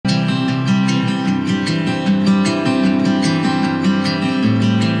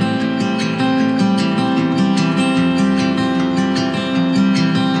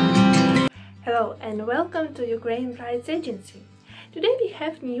Welcome to Ukraine Rights Agency. Today we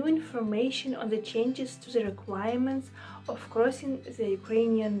have new information on the changes to the requirements of crossing the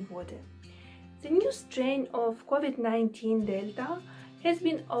Ukrainian border. The new strain of COVID-19 Delta has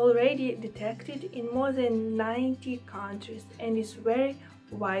been already detected in more than 90 countries and is very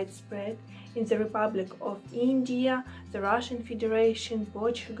widespread in the Republic of India, the Russian Federation,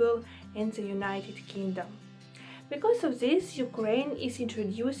 Portugal, and the United Kingdom. Because of this, Ukraine is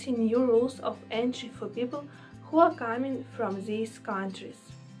introducing new rules of entry for people who are coming from these countries.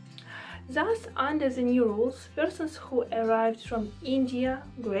 Thus, under the new rules, persons who arrived from India,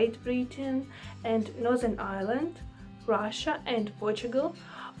 Great Britain, and Northern Ireland, Russia, and Portugal,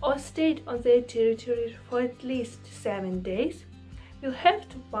 or stayed on their territory for at least 7 days, will have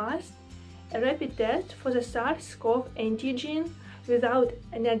to pass a rapid test for the SARS-CoV antigen. Without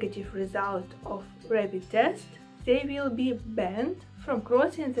a negative result of rapid test, they will be banned from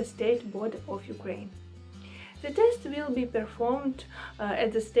crossing the state border of Ukraine. The test will be performed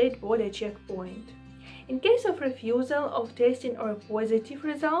at the state border checkpoint. In case of refusal of testing or a positive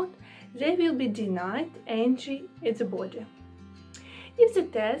result, they will be denied entry at the border. If the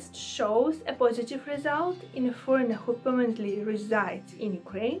test shows a positive result in a foreigner who permanently resides in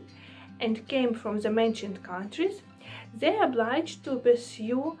Ukraine and came from the mentioned countries, they are obliged to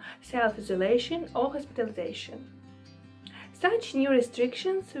pursue self-isolation or hospitalization. Such new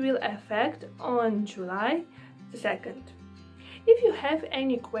restrictions will affect on July 2nd. If you have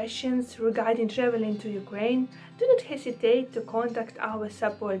any questions regarding traveling to Ukraine, do not hesitate to contact our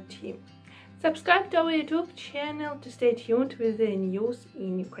support team. Subscribe to our YouTube channel to stay tuned with the news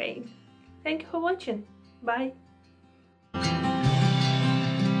in Ukraine. Thank you for watching. Bye!